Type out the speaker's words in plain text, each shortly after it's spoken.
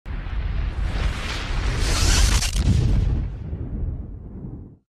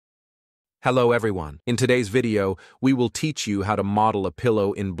Hello everyone. In today's video, we will teach you how to model a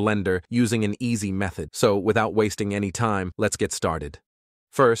pillow in Blender using an easy method. So without wasting any time, let's get started.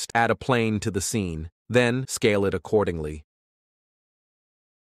 First, add a plane to the scene, then scale it accordingly.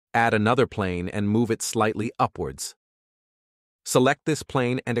 Add another plane and move it slightly upwards. Select this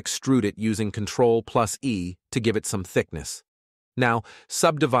plane and extrude it using Ctrl+E to give it some thickness. Now,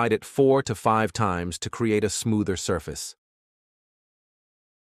 subdivide it 4 to 5 times to create a smoother surface.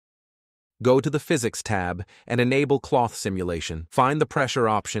 Go to the Physics tab and enable Cloth Simulation. Find the pressure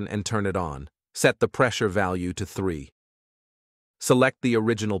option and turn it on. Set the pressure value to 3. Select the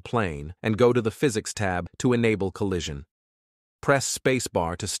original plane and go to the Physics tab to enable collision. Press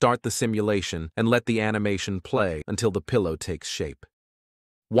spacebar to start the simulation and let the animation play until the pillow takes shape.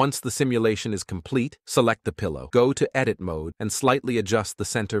 Once the simulation is complete, select the pillow. Go to Edit mode and slightly adjust the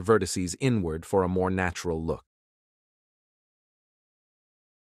center vertices inward for a more natural look.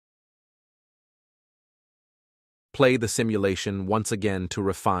 Play the simulation once again to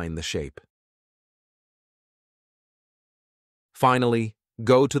refine the shape. Finally,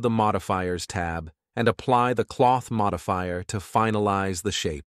 go to the Modifiers tab and apply the Cloth modifier to finalize the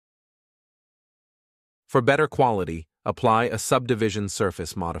shape. For better quality, apply a Subdivision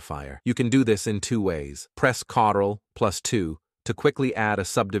Surface modifier. You can do this in 2 ways. Press Ctrl+2 to quickly add a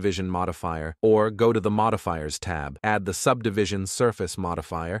subdivision modifier, or go to the Modifiers tab, add the Subdivision Surface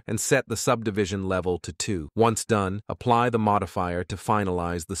modifier, and set the subdivision level to 2. Once done, apply the modifier to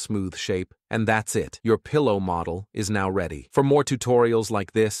finalize the smooth shape, and that's it. Your pillow model is now ready. For more tutorials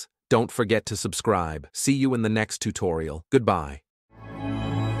like this, don't forget to subscribe. See you in the next tutorial. Goodbye.